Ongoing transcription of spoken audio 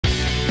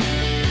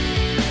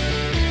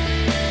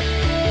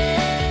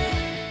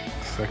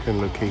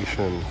second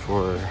location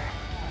for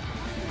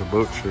the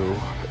boat show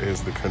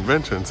is the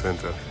convention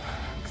center.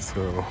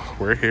 So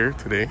we're here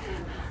today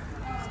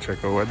to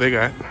check out what they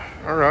got.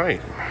 All right,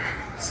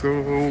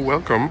 so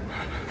welcome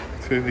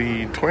to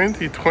the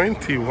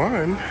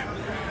 2021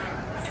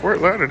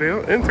 Fort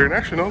Lauderdale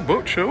International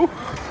Boat Show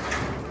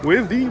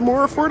with the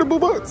more affordable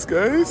boats,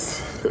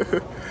 guys.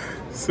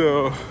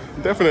 So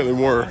definitely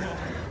more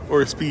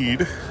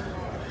speed.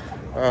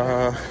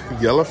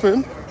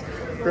 Yellowfin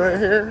right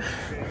here.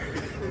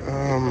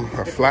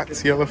 A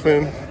flats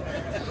yellowfin.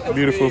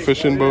 Beautiful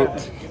fishing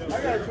boat.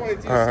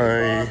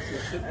 I'm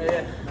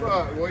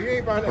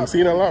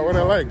seeing a lot what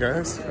I like,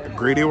 guys.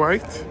 Grady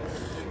white.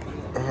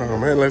 Oh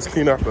man, let's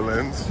clean off the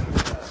lens.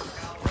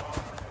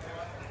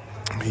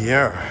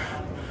 Yeah,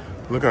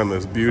 look on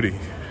this beauty,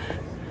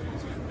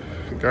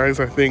 guys.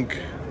 I think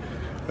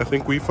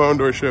we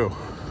found our show.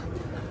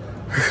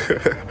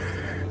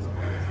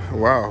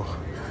 Wow,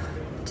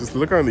 just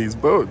look on these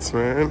boats,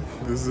 man.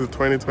 This is a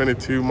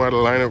 2022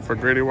 model lineup for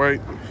Grady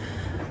White.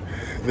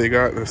 They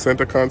got the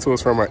center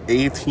consoles from an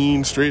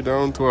 18 straight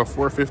down to a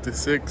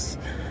 456.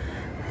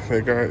 They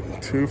got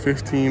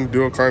 215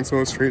 dual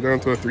consoles straight down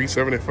to a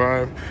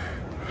 375.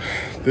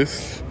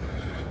 This,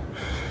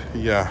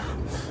 yeah,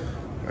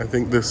 I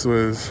think this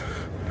was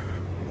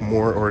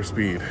more or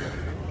speed.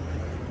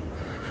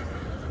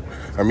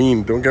 I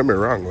mean, don't get me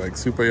wrong, like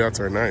super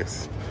yachts are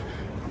nice,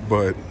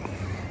 but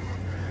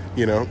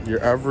you know,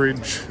 your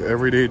average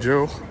everyday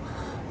Joe,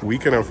 we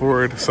can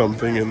afford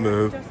something in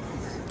the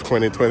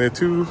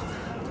 2022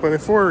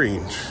 24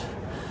 range,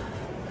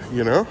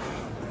 you know.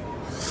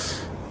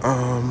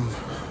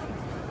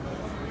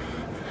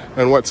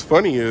 And what's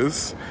funny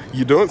is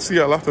you don't see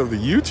a lot of the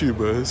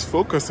YouTubers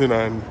focusing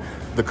on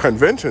the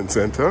convention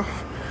center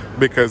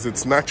because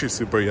it's not your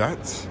super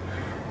yachts,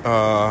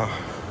 but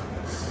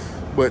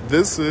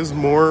this is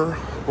more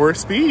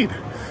speed.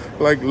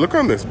 Like, look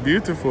on this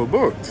beautiful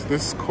boat,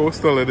 this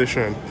coastal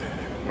edition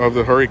of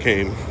the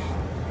Hurricane.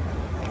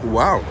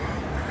 Wow.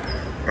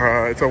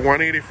 It's a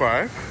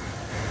 185.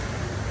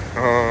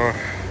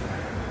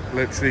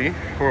 Let's see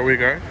what we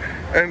got.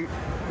 And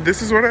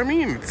this is what I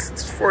mean.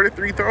 It's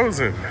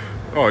 43,000.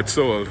 Oh, it's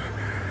sold.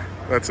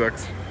 That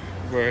sucks.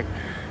 But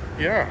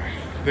yeah,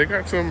 they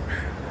got some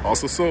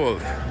also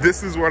sold.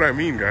 This is what I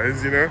mean,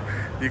 guys. You know,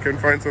 you can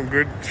find some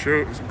good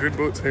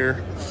boats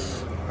here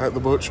at the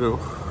boat show.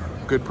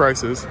 Good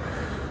prices.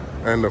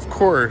 And of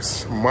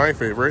course, my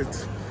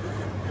favorite.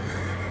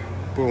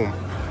 Boom.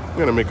 I'm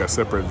gonna make a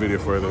separate video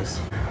for this.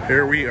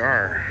 Here we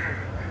are.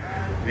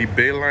 The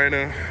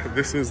Bayliner.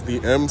 This is the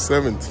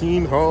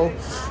M17 hull.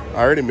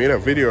 I already made a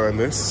video on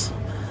this.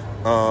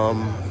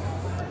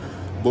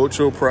 Boat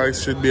show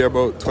price should be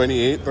about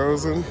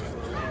 28,000.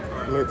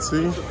 Let's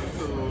see. So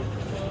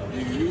you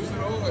use it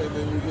all and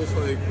then you just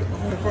like,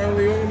 oh, I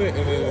finally own it,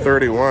 and then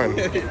 31.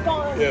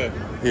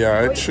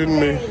 Yeah, it shouldn't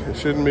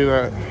be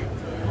that.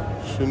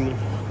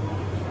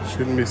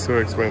 Shouldn't be so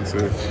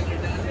expensive.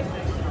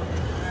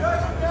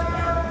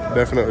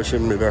 Definitely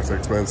shouldn't be that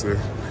expensive.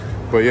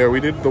 But yeah, we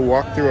did the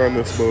walkthrough on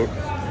this boat.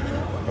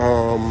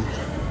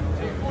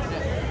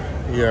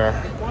 Yeah,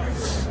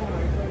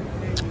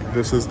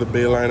 this is the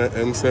Bayliner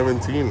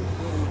M17.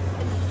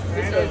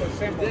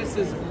 This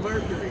is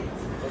Mercury.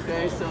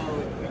 Okay, so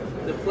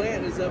the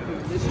plant is up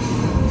in Michigan.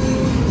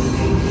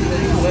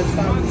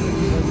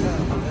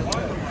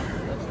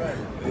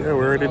 Yeah,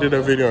 we already did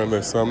a video on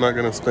this, so I'm not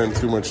gonna spend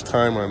too much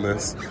time on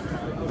this.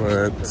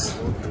 But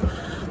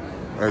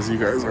as you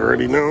guys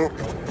already know,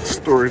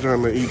 storage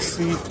on the each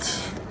seat.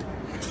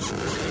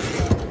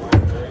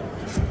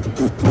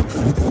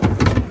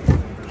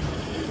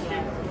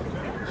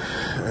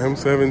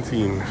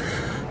 M17.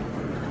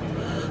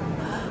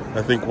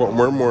 I think what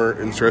we're more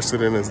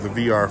interested in is the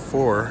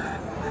VR4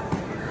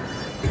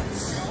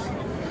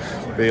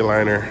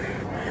 Bayliner.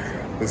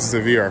 This is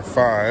a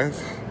VR5.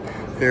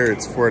 Here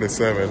it's 4 to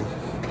 7.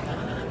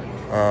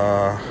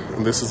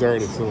 And this is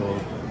already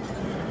sold.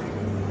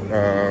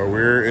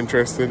 We're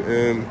interested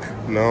in,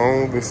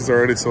 no, this is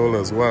already sold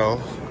as well.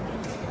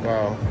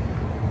 Wow.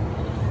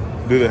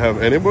 Do they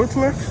have any boats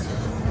left?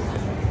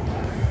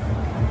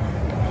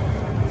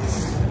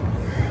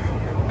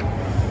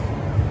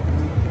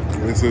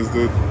 This is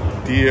the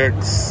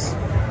DX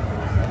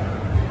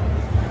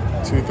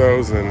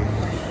 2000.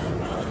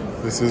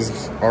 This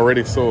is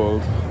already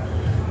sold.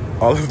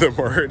 All of them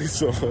are already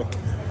sold.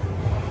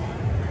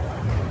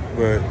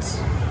 But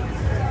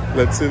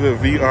let's see the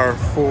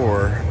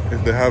VR4,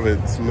 if they have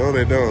it. No,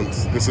 they don't.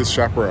 This is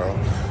Chaparral.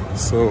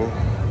 So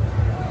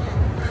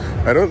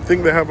I don't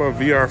think they have a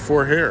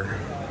VR4 here.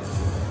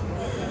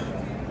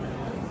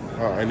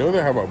 I know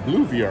they have a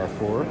blue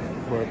VR4,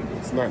 but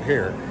it's not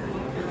here.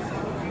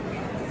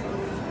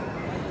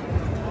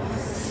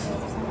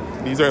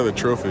 These are the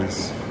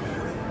trophies.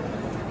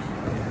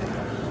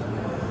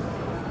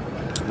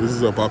 This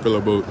is a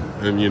popular boat,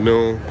 and you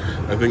know,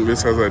 I think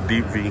this has a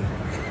deep V.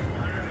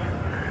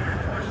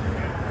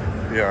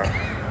 Yeah,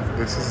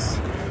 this is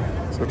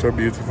such a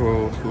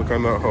beautiful, look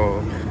on that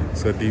hull,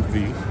 it's a deep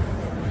V.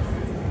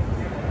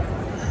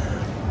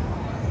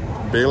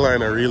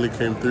 Bayliner really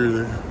came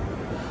through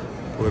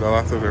with a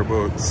lot of their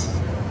boats.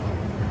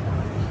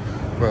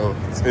 Well,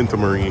 it's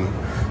Intermarine,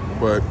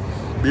 but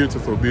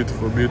beautiful,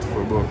 beautiful,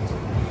 beautiful boat.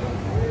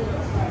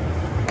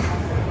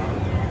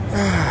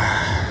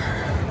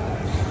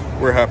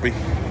 We're happy.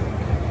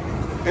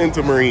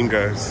 Intermarine,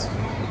 guys.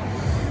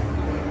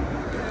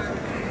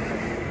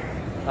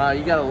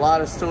 You got a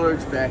lot of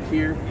storage back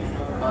here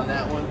on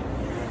that one.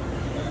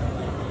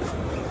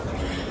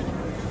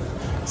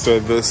 So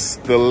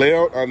the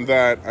layout on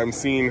that I'm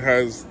seeing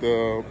has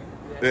it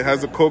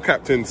has a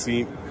co-captain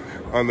seat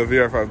on the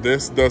VR5.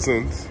 This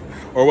doesn't.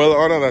 Or well,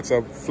 oh no, that's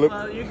a flip.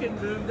 You can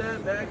move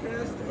that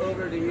backrest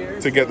over to here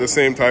to get the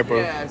same type of.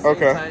 Yeah, same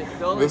okay. type.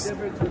 The only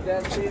difference with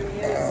that seating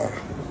is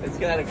it's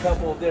got a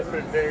couple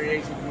different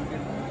variations.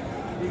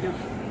 You can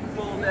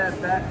pull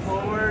that back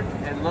forward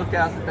and look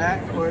out the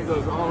back, or it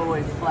goes all the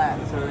way flat.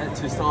 So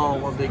that's just all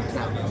one big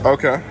couch.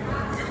 Okay.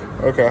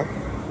 Okay.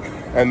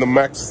 And the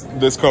max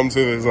this comes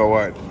with is a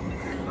what?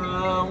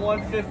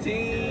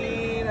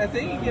 115. I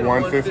think you get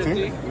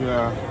 150. 150.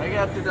 Yeah. I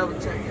got to double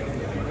check it.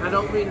 I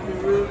don't mean to be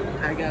rude.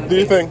 I got to. Do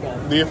you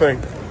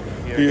think?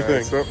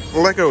 So,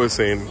 like I was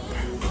saying,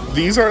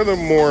 these are the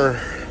more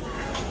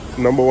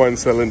 #1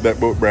 selling deck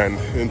boat brand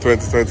in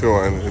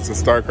 2021. It's a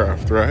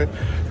Starcraft, right?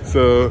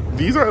 So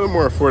these are the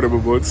more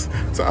affordable boats.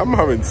 So I'm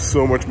having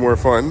so much more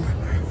fun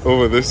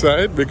over this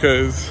side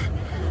because,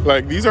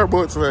 like, these are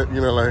boats that, you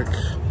know, like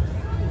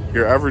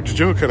your average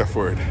Joe can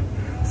afford.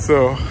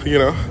 So, you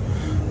know,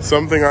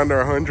 something under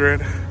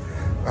 100.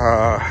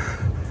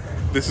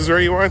 This is where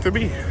you want to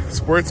be.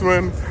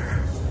 Sportsman.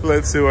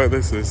 Let's see what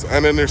this is.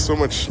 And then there's so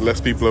much less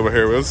people over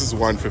here. Well, this is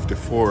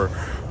 154,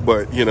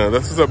 but you know,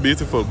 this is a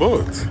beautiful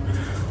boat.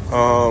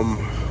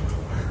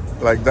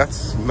 Like,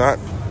 that's not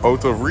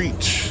out of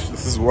reach.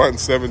 This is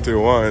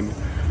 171.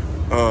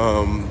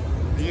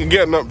 You're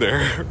getting up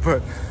there,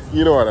 but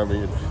you know what I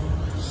mean.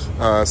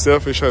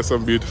 Sailfish has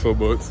some beautiful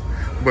boats,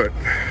 but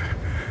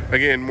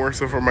again, more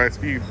so for my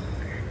speed.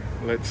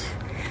 Let's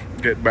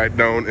get back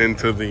down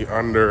into the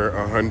under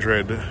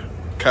 100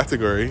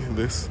 category.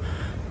 This,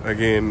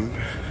 again,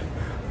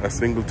 a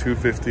single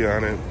 250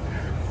 on it.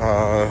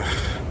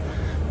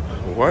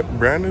 What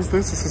brand is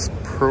this? This is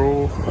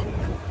Pro.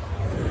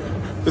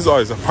 This is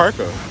always a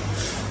Parka.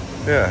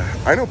 Yeah,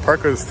 I know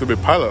Parkas to be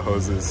pilot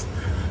houses,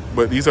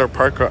 but these are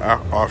Parka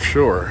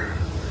offshore.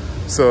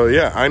 So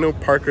yeah, I know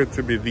Parka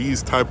to be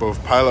these type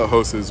of pilot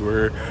houses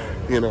where,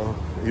 you know,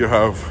 you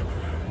have,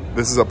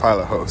 this is a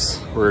pilot house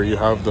where you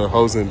have the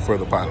housing for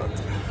the pilot.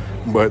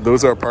 But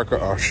those are Parka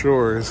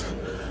offshores.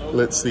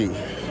 Let's see.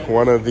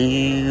 One of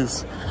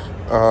these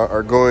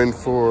are going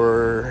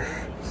for,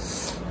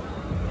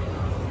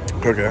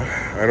 okay,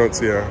 I don't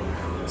see a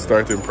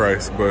starting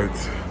price, but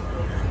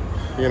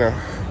you know,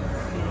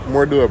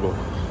 more doable.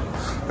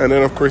 And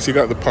then of course you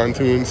got the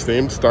pontoons,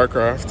 same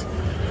Starcraft,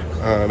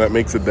 that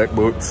makes the deck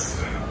boats,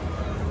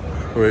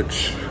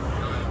 which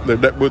their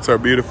deck boats are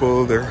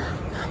beautiful, their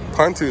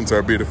pontoons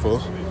are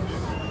beautiful.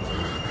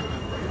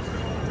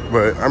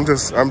 But I'm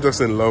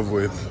just in love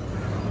with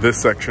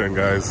this section,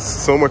 guys.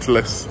 So much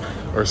less,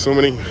 or so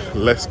many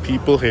less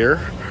people here,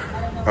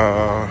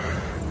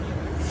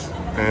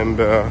 and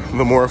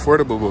the more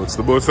affordable boats,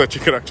 the boats that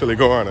you could actually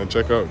go on and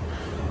check out.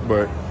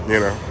 But you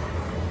know,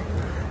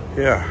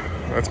 yeah,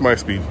 that's my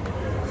speed.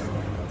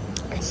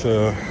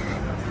 So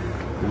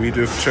we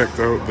just checked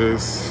out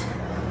this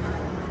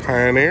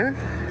Pioneer,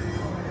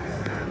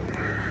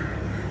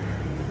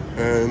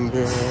 and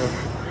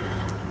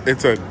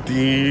it's a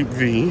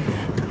DV.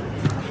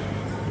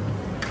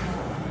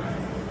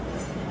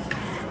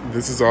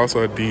 This is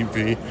also a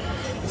DV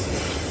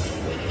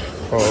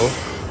hull.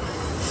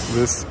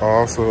 This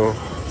also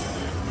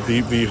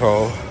DV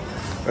hull,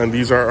 and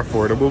these are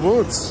affordable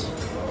boats.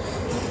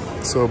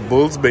 So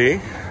Bulls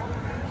Bay,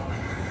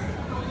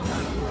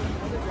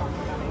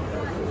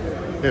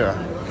 yeah,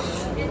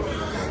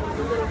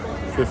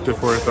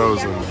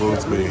 54,000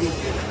 Bulls Bay.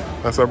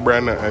 That's a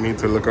brand that I need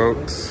to look up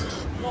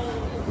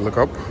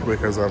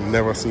because I've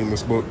never seen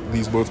these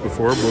boats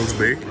before. Bulls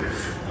Bay.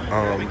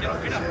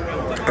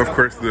 Of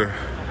course,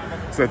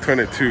 it's a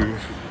 22,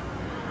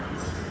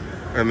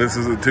 and this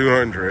is a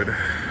 200,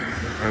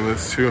 and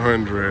this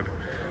 200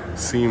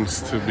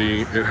 seems to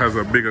be, it has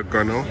a bigger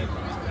gunnel.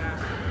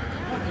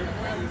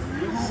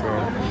 So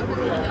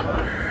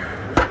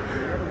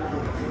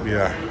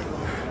yeah,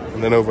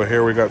 and then over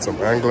here we got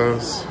some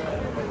anglers,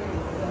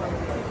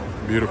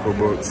 beautiful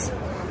boats.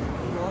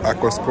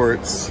 Aqua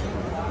Sports,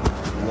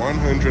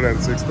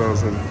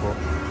 106,000 for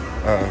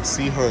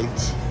Sea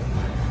Hunt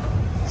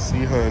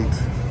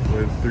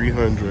with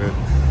 300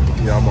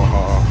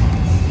 Yamaha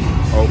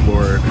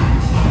outboard.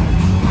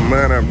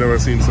 Man, I've never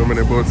seen so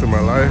many boats in my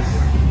life.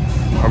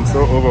 I'm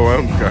so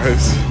overwhelmed,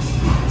 guys.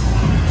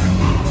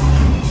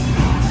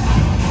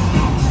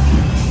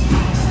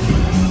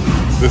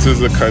 This is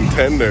the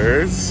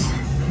Contenders.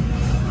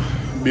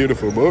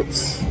 Beautiful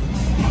boats.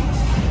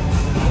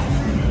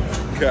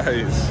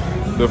 Guys,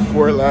 the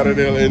Fort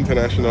Lauderdale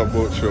International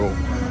Boat Show.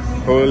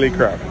 Holy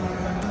crap.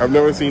 I've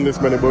never seen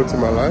this many boats in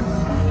my life.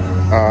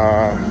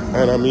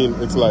 And I mean,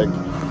 it's like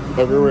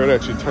everywhere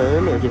that you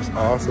turn are just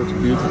all such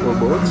beautiful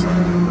boats.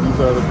 These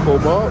are the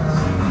Cobalts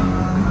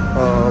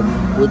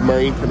with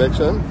marine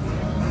connection,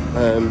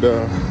 and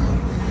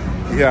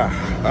yeah,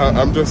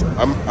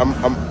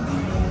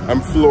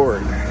 I'm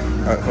floored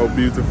at how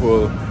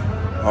beautiful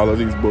all of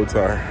these boats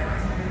are.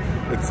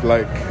 It's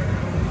like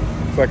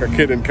a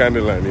kid in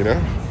Candyland, you know.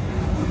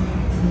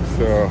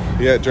 So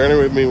yeah, journey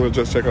with me. We'll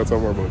just check out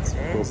some more boats.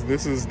 So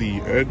this is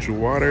the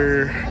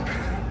Edgewater,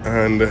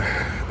 and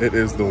it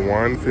is the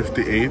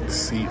 158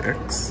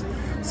 CS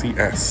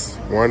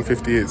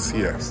 158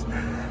 CS.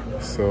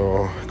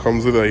 So it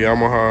comes with a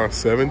Yamaha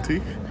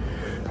 70,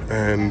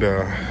 and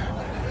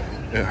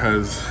it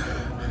has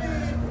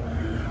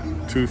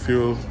 2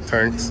 fuel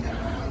tanks,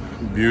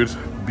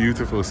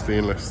 beautiful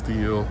stainless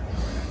steel,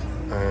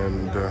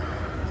 and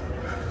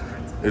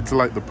it's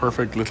like the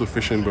perfect little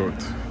fishing boat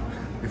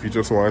if you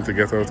just wanted to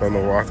get out on the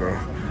water.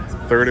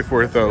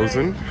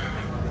 34,000.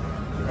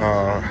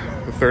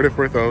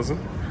 34,000.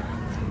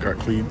 Got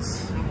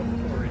cleats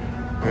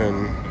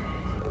and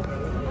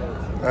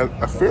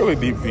a fairly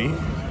deep V.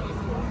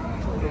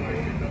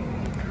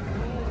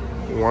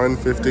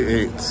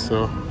 158.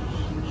 So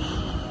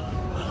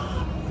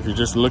if you're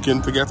just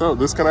looking to get out,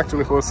 this can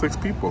actually hold 6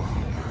 people.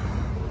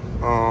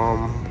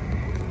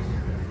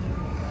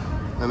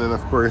 And then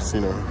of course,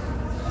 you know,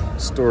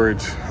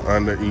 storage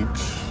under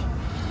each.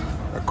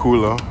 A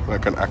cooler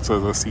that can act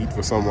as a seat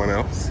for someone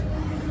else.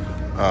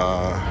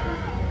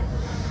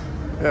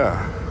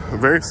 Yeah,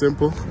 very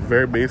simple,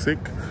 very basic,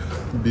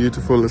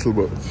 beautiful little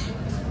boat.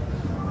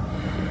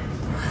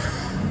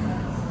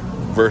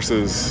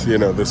 Versus, you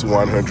know, this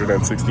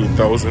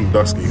 116,000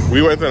 Dusky.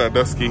 We went on a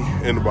Dusky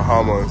in the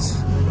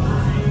Bahamas.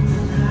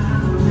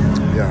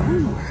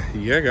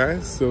 Yeah,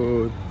 guys.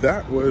 So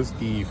that was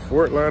the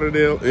Fort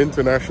Lauderdale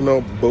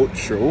International Boat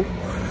Show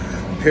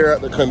here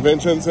at the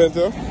Convention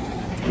Center,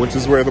 which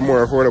is where the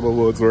more affordable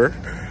boats were.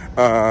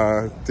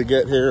 To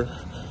get here,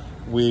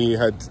 we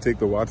had to take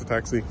the water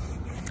taxi.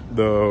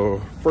 The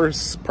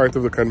first part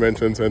of the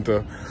convention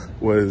center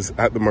was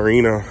at the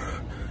marina.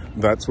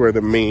 That's where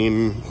the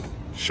main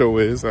show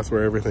is. That's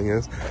where everything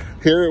is.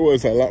 Here it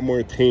was a lot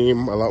more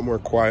tame, a lot more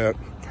quiet,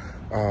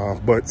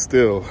 but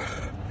still,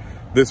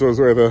 this was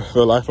where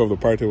the life of the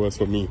party was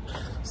for me.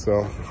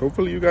 So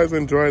hopefully you guys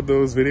enjoyed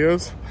those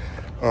videos.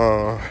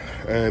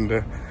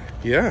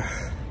 Yeah,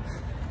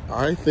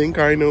 I think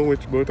I know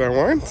which boat I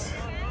want,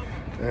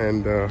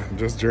 and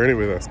just journey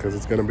with us because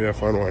it's gonna be a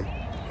fun one.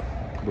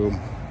 Boom.